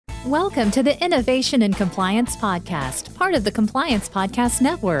Welcome to the Innovation and Compliance Podcast, part of the Compliance Podcast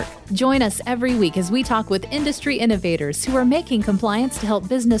Network. Join us every week as we talk with industry innovators who are making compliance to help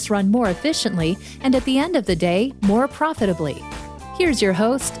business run more efficiently and at the end of the day, more profitably. Here's your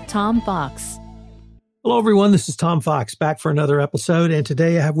host, Tom Fox. Hello, everyone. This is Tom Fox back for another episode. And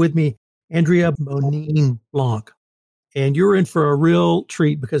today I have with me Andrea Bonin-Blanc. And you're in for a real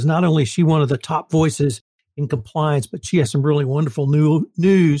treat because not only is she one of the top voices in compliance, but she has some really wonderful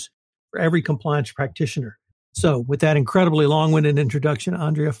news for every compliance practitioner. So with that incredibly long-winded introduction,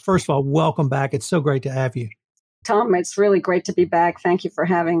 Andrea, first of all, welcome back. It's so great to have you. Tom, it's really great to be back. Thank you for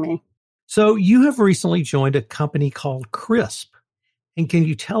having me. So you have recently joined a company called CRISP. And can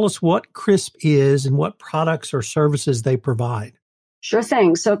you tell us what CRISP is and what products or services they provide? Sure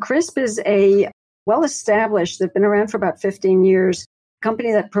thing. So CRISP is a well-established, they've been around for about 15 years,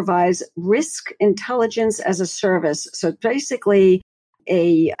 company that provides risk intelligence as a service. So basically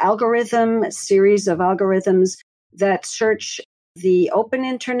a series of algorithms that search the open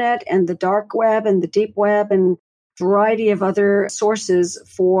internet and the dark web and the deep web and variety of other sources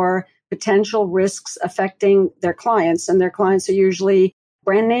for potential risks affecting their clients. And their clients are usually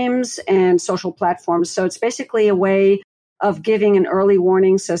brand names and social platforms. So it's basically a way of giving an early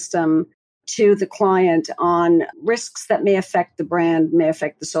warning system to the client on risks that may affect the brand, may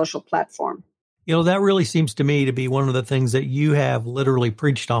affect the social platform. You know, that really seems to me to be one of the things that you have literally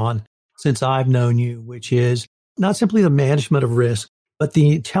preached on since I've known you, which is not simply the management of risk, but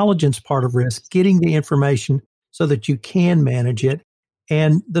the intelligence part of risk, getting the information so that you can manage it.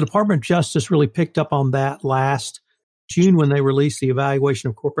 And the Department of Justice really picked up on that last June when they released the evaluation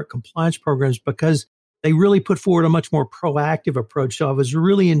of corporate compliance programs because they really put forward a much more proactive approach. So I was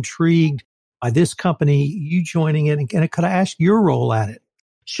really intrigued by this company, you joining it, and could I ask your role at it?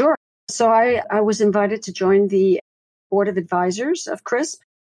 Sure. So I was invited to join the board of advisors of CRISP,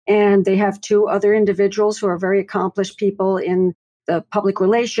 and they have two other individuals who are very accomplished people in the public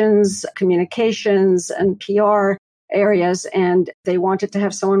relations, communications, and PR areas, and they wanted to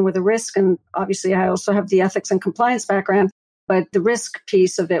have someone with a risk, and obviously I also have the ethics and compliance background, but the risk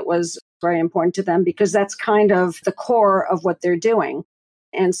piece of it was very important to them because that's kind of the core of what they're doing.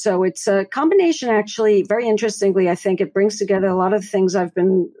 And so it's a combination, actually, very interestingly, I think it brings together a lot of the things I've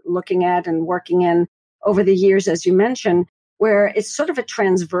been looking at and working in over the years, as you mentioned, where it's sort of a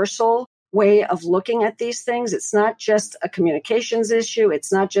transversal way of looking at these things. It's not just a communications issue.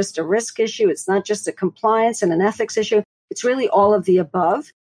 It's not just a risk issue. It's not just a compliance and an ethics issue. It's really all of the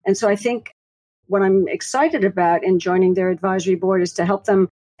above. And so I think what I'm excited about in joining their advisory board is to help them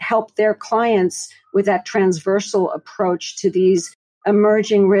help their clients with that transversal approach to these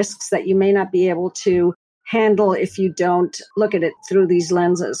emerging risks that you may not be able to handle if you don't look at it through these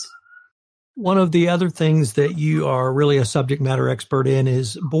lenses. One of the other things that you are really a subject matter expert in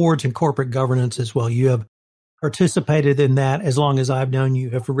is boards and corporate governance as well. You have participated in that as long as I've known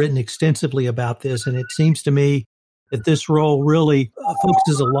you, have written extensively about this. And it seems to me that this role really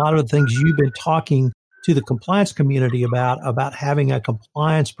focuses a lot of the things you've been talking to the compliance community about having a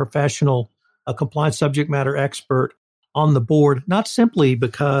compliance professional, a compliance subject matter expert on the board, not simply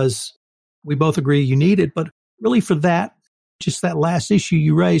because we both agree you need it, but really for that, just that last issue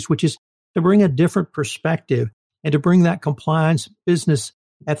you raised, which is to bring a different perspective and to bring that compliance, business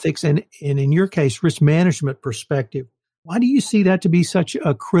ethics, and in your case, risk management perspective. Why do you see that to be such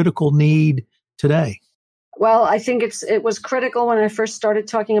a critical need today? Well, I think it was critical when I first started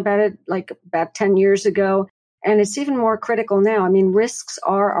talking about it, like about 10 years ago. And it's even more critical now. I mean, risks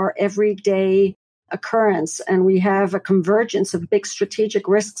are our everyday occurrence, and we have a convergence of big strategic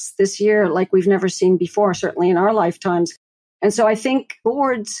risks this year like we've never seen before, certainly in our lifetimes. And so I think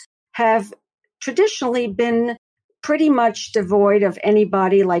boards have traditionally been pretty much devoid of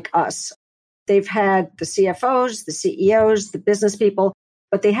anybody like us. They've had the CFOs, the CEOs, the business people,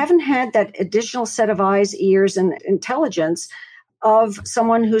 but they haven't had that additional set of eyes, ears, and intelligence of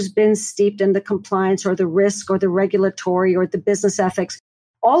someone who's been steeped in the compliance or the risk or the regulatory or the business ethics,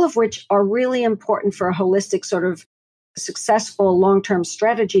 all of which are really important for a holistic sort of successful long-term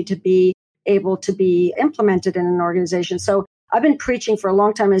strategy to be able to be implemented in an organization. So I've been preaching for a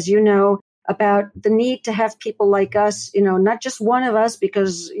long time, as you know, about the need to have people like us, not just one of us,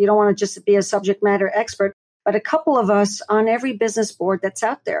 because you don't want to just be a subject matter expert, but a couple of us on every business board that's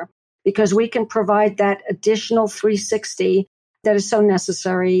out there, because we can provide that additional 360 that is so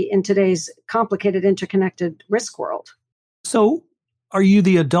necessary in today's complicated, interconnected risk world. So are you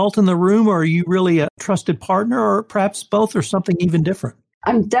the adult in the room, or are you really a trusted partner, or perhaps both, or something even different?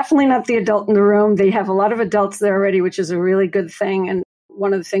 I'm definitely not the adult in the room. They have a lot of adults there already, which is a really good thing. And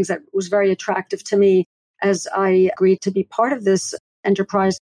one of the things that was very attractive to me as I agreed to be part of this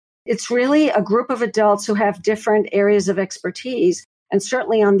enterprise it's really a group of adults who have different areas of expertise. And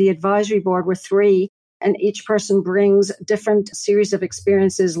certainly on the advisory board, we're 3, and each person brings different series of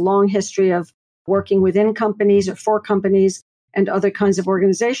experiences, long history of working within companies or for companies and other kinds of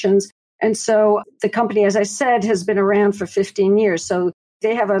organizations. And so the company, as I said, has been around for 15 years. So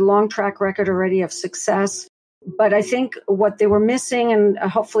they have a long track record already of success. But I think what they were missing, and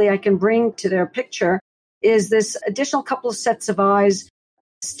hopefully I can bring to their picture, is this additional couple of sets of eyes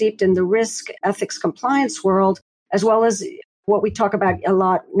steeped in the risk, ethics, compliance world, as well as what we talk about a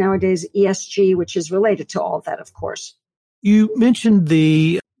lot nowadays, ESG, which is related to all of that, of course. You mentioned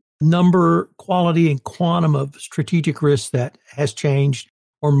the number, quality, and quantum of strategic risk that has changed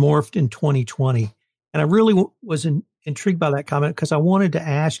or morphed in 2020. And I really was intrigued by that comment because I wanted to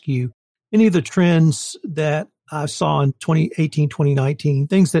ask you, any of the trends that I saw in 2018, 2019,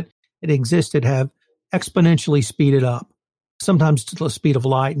 things that had existed have exponentially speeded up, sometimes to the speed of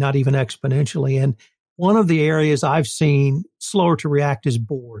light, not even exponentially. And one of the areas I've seen slower to react is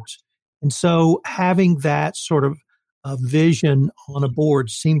boards. And so having that sort of vision on a board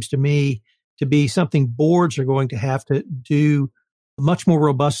seems to me to be something boards are going to have to do much more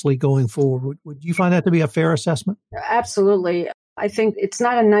robustly going forward. Would you find that to be a fair assessment? Absolutely. I think it's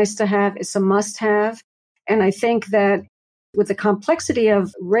not a nice to have, it's a must have. And I think that with the complexity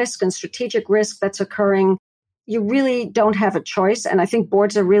of risk and strategic risk that's occurring, you really don't have a choice. And I think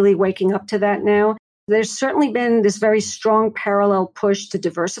boards are really waking up to that now. There's certainly been this very strong parallel push to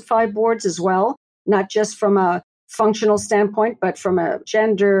diversify boards as well, not just from a functional standpoint, but from a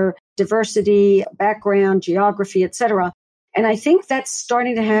gender, diversity, background, geography, et cetera. And I think that's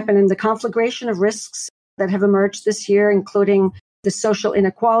starting to happen in the conflagration of risks that have emerged this year, including the social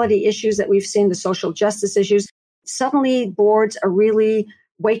inequality issues that we've seen, the social justice issues. Suddenly, boards are really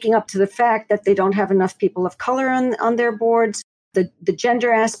waking up to the fact that they don't have enough people of color on their boards. The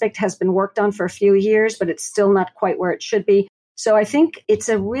gender aspect has been worked on for a few years, but it's still not quite where it should be. So I think it's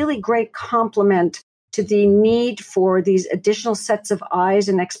a really great complement to the need for these additional sets of eyes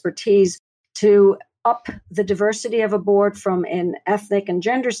and expertise to up the diversity of a board from an ethnic and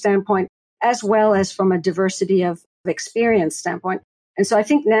gender standpoint, as well as from a diversity of experience standpoint. And so I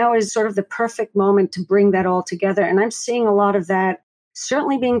think now is sort of the perfect moment to bring that all together. And I'm seeing a lot of that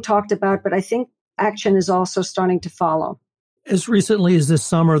certainly being talked about, but I think action is also starting to follow. As recently as this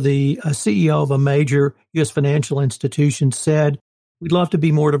summer, the CEO of a major U.S. financial institution said, "We'd love to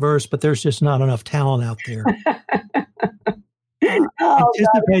be more diverse, but there's just not enough talent out there."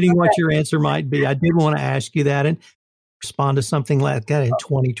 Anticipating what your answer might be, I did want to ask you that and respond to something like that in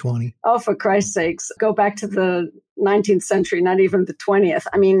 2020. Oh, for Christ's sakes, go back to the 19th century, not even the 20th.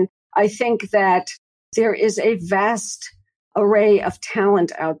 I mean, I think that there is a vast array of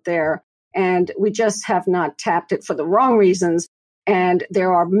talent out there, and we just have not tapped it for the wrong reasons. And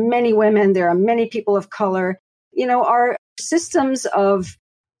there are many women, there are many people of color. You know, our systems of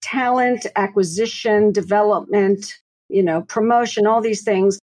talent acquisition, development, promotion, all these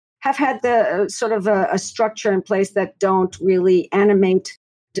things have had the sort of a structure in place that don't really animate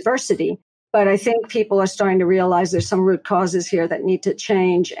diversity. But I think people are starting to realize there's some root causes here that need to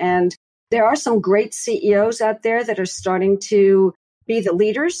change. And there are some great CEOs out there that are starting to be the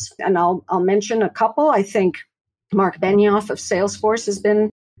leaders. And I'll mention a couple. I think Mark Benioff of Salesforce has been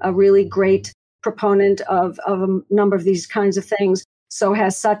a really great proponent of a number of these kinds of things. So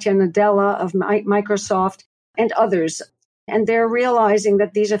has Satya Nadella of Microsoft and others. And they're realizing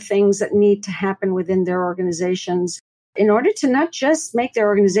that these are things that need to happen within their organizations in order to not just make their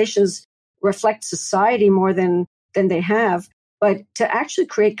organizations reflect society more than they have, but to actually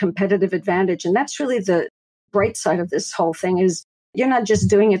create competitive advantage. And that's really the bright side of this whole thing is you're not just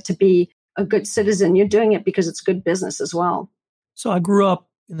doing it to be a good citizen, you're doing it because it's good business as well. So I grew up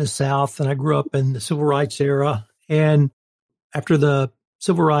in the South and I grew up in the Civil Rights era. And after the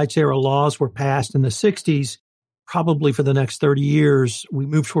Civil Rights era laws were passed in the 60s, probably for the next 30 years, we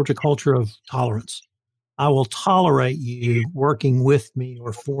moved towards a culture of tolerance. I will tolerate you working with me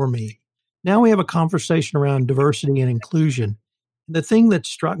or for me. Now we have a conversation around diversity and inclusion. The thing that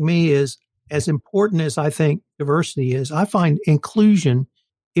struck me is, as important as I think diversity is, I find inclusion,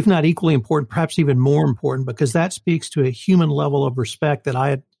 if not equally important, perhaps even more important, because that speaks to a human level of respect that I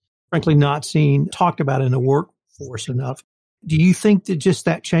had frankly not seen talked about in the workforce enough. Do you think that just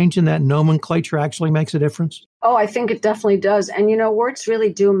that change in that nomenclature actually makes a difference? Oh, I think it definitely does. And, words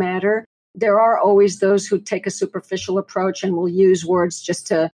really do matter. There are always those who take a superficial approach and will use words just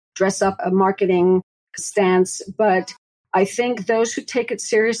to dress up a marketing stance. But I think those who take it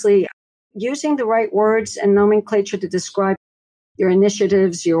seriously, using the right words and nomenclature to describe your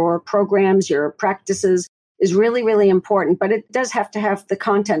initiatives, your programs, your practices is really, really important, but it does have to have the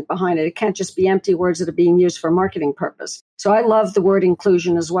content behind it. It can't just be empty words that are being used for marketing purpose. So I love the word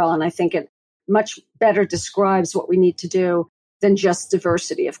inclusion as well, and I think it much better describes what we need to do than just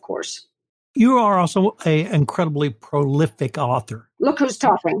diversity, of course. You are also an incredibly prolific author. Look who's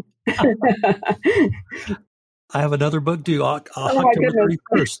talking. I have another book due October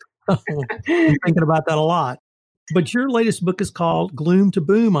 31st. I'm thinking about that a lot. But your latest book is called Gloom to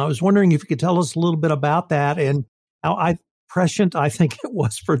Boom. I was wondering if you could tell us a little bit about that and how prescient I think it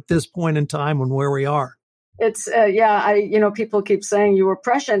was for this point in time and where we are. It's, people keep saying you were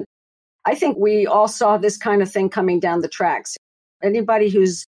prescient. I think we all saw this kind of thing coming down the tracks. Anybody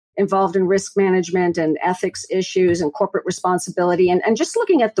who's involved in risk management and ethics issues and corporate responsibility and just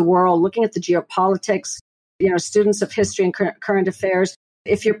looking at the world, looking at the geopolitics, students of history and current affairs,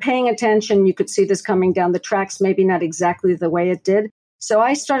 if you're paying attention, you could see this coming down the tracks, maybe not exactly the way it did. So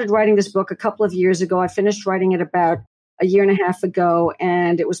I started writing this book a couple of years ago. I finished writing it about a year and a half ago,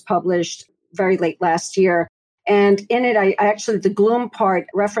 and it was published very late last year. And in it, I actually, the gloom part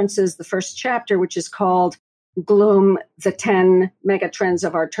references the first chapter, which is called Gloom, the 10 Megatrends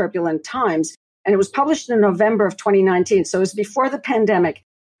of Our Turbulent Times. And it was published in November of 2019. So it was before the pandemic.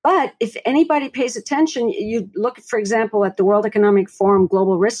 But if anybody pays attention, you look, for example, at the World Economic Forum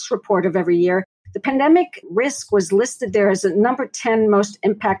Global Risks Report of every year, the pandemic risk was listed there as the number 10 most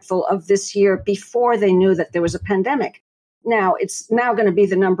impactful of this year before they knew that there was a pandemic. Now, it's now going to be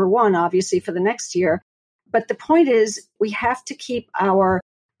the number one, obviously, for the next year. But the point is, we have to keep our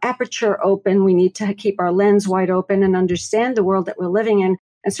aperture open. We need to keep our lens wide open and understand the world that we're living in.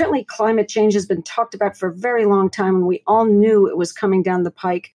 And certainly climate change has been talked about for a very long time, and we all knew it was coming down the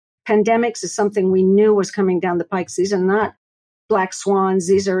pike. Pandemics is something we knew was coming down the pike. These are not black swans.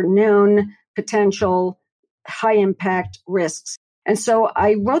 These are known, potential, high-impact risks. And so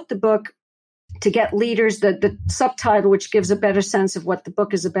I wrote the book to get leaders, the subtitle, which gives a better sense of what the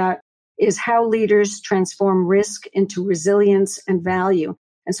book is about, is How Leaders Transform Risk into Resilience and Value.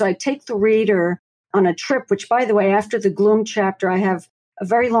 And so I take the reader on a trip, which, by the way, after the gloom chapter, I have a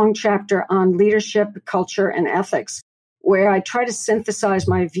very long chapter on leadership, culture, and ethics, where I try to synthesize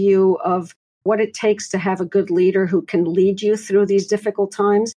my view of what it takes to have a good leader who can lead you through these difficult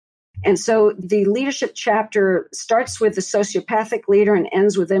times. And so the leadership chapter starts with the sociopathic leader and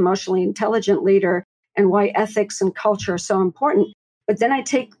ends with the emotionally intelligent leader and why ethics and culture are so important. But then I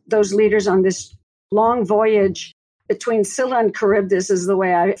take those leaders on this long voyage between Scylla and Charybdis, is the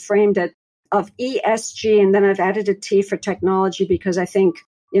way I framed it, of ESG, and then I've added a T for technology because I think,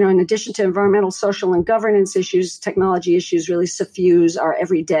 in addition to environmental, social, and governance issues, technology issues really suffuse our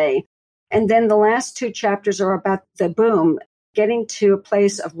everyday. And then the last two chapters are about the boom, getting to a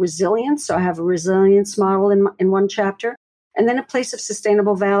place of resilience. So I have a resilience model in one chapter, and then a place of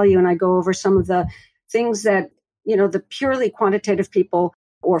sustainable value. And I go over some of the things that, the purely quantitative people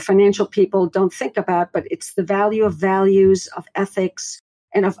or financial people don't think about, but it's the value of values, of ethics,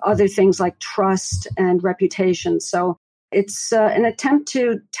 and of other things like trust and reputation. So it's an attempt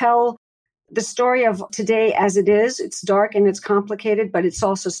to tell the story of today as it is. It's dark and it's complicated, but it's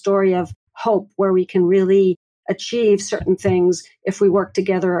also a story of hope where we can really achieve certain things if we work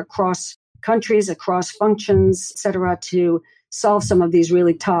together across countries, across functions, et cetera, to solve some of these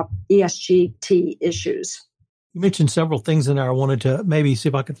really top ESG issues. You mentioned several things in there. I wanted to maybe see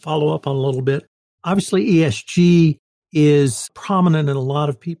if I could follow up on a little bit. Obviously, ESG is prominent in a lot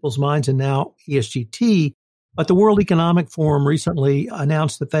of people's minds, and now ESGT. But the World Economic Forum recently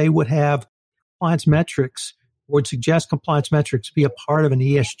announced that they would have compliance metrics, would suggest compliance metrics be a part of an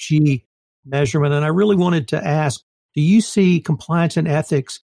ESG measurement. And I really wanted to ask, do you see compliance and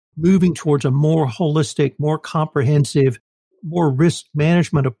ethics moving towards a more holistic, more comprehensive, more risk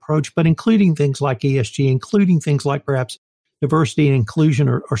management approach, but including things like ESG, including things like perhaps diversity and inclusion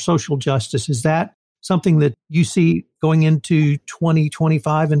or social justice? Is that something that you see going into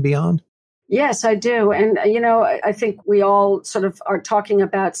 2025 and beyond? Yes, I do. And, I think we all sort of are talking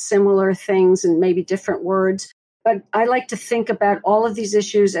about similar things and maybe different words. But I like to think about all of these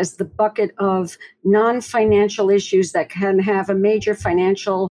issues as the bucket of non-financial issues that can have a major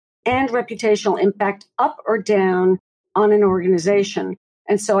financial and reputational impact up or down on an organization.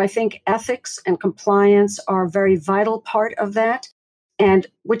 And so I think ethics and compliance are a very vital part of that. And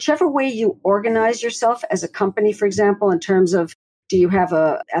whichever way you organize yourself as a company, for example, in terms of, do you have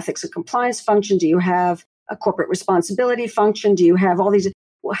a ethics and compliance function? Do you have a corporate responsibility function? Do you have all these?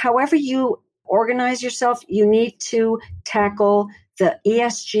 However you organize yourself, you need to tackle the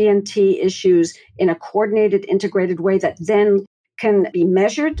ESG and T issues in a coordinated, integrated way that then can be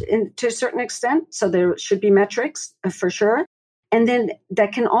measured to a certain extent. So there should be metrics for sure. And then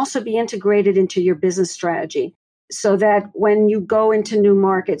that can also be integrated into your business strategy so that when you go into new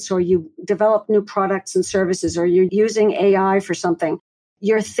markets or you develop new products and services or you're using AI for something,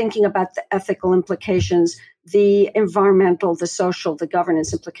 you're thinking about the ethical implications, the environmental, the social, the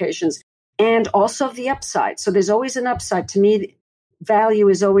governance implications, and also the upside. So there's always an upside. To me, value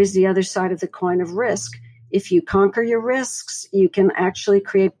is always the other side of the coin of risk. If you conquer your risks, you can actually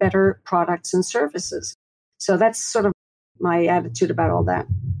create better products and services. So that's sort of my attitude about all that.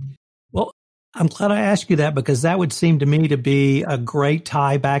 Well, I'm glad I asked you that because that would seem to me to be a great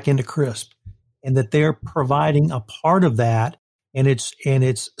tie back into CRISP, and that they're providing a part of that. And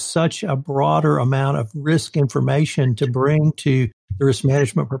it's such a broader amount of risk information to bring to the risk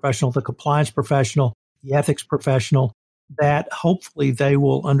management professional, the compliance professional, the ethics professional, that hopefully they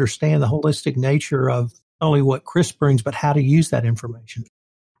will understand the holistic nature of not only what CRISP brings, but how to use that information.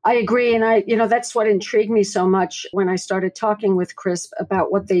 I agree. And that's what intrigued me so much when I started talking with CRISP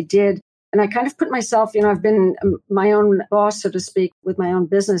about what they did. And I kind of put myself, I've been my own boss, so to speak, with my own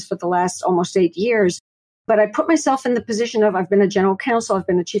business for the last almost 8 years. But I put myself in the position of I've been a general counsel, I've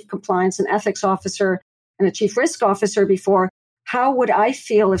been a chief compliance and ethics officer and a chief risk officer before. How would I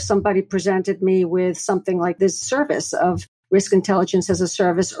feel if somebody presented me with something like this service of risk intelligence as a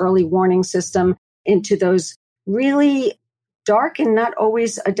service, early warning system into those really dark and not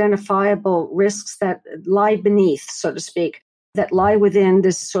always identifiable risks that lie beneath, so to speak, that lie within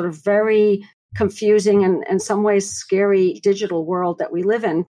this sort of very confusing and in some ways scary digital world that we live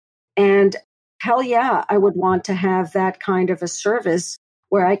in. And hell yeah, I would want to have that kind of a service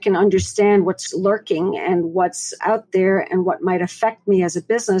where I can understand what's lurking and what's out there and what might affect me as a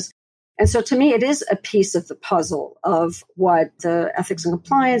business. And so to me, it is a piece of the puzzle of what the ethics and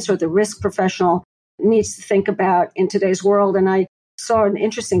compliance or the risk professional needs to think about in today's world. And I saw an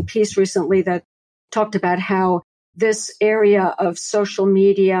interesting piece recently that talked about how this area of social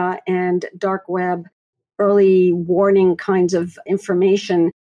media and dark web, early warning kinds of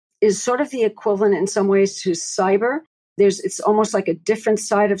information is sort of the equivalent in some ways to cyber. It's almost like a different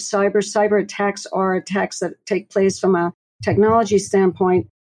side of cyber. Cyber attacks are attacks that take place from a technology standpoint,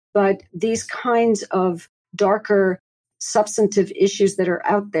 but these kinds of darker substantive issues that are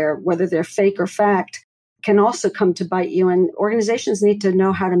out there, whether they're fake or fact, can also come to bite you. And organizations need to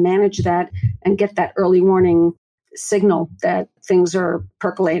know how to manage that and get that early warning signal that things are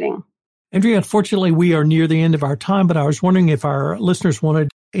percolating. Andrea, unfortunately, we are near the end of our time, but I was wondering if our listeners wanted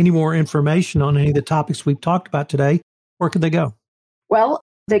any more information on any of the topics we've talked about today, where could they go? Well,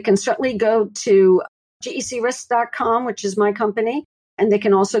 they can certainly go to gecrisk.com, which is my company. And they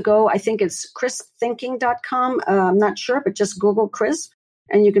can also go, I think it's crispthinking.com. I'm not sure, but just Google CRISP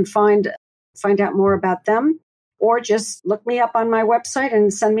and you can find out more about them, or just look me up on my website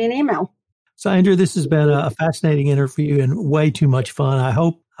and send me an email. So, Andrea, this has been a fascinating interview and way too much fun. I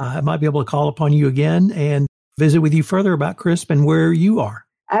hope I might be able to call upon you again and visit with you further about CRISP and where you are.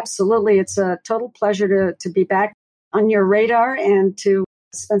 Absolutely. It's a total pleasure to be back on your radar and to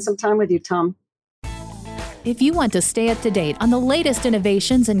spend some time with you, Tom. If you want to stay up to date on the latest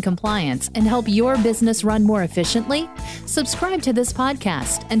innovations in compliance and help your business run more efficiently, subscribe to this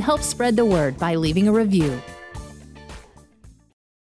podcast and help spread the word by leaving a review.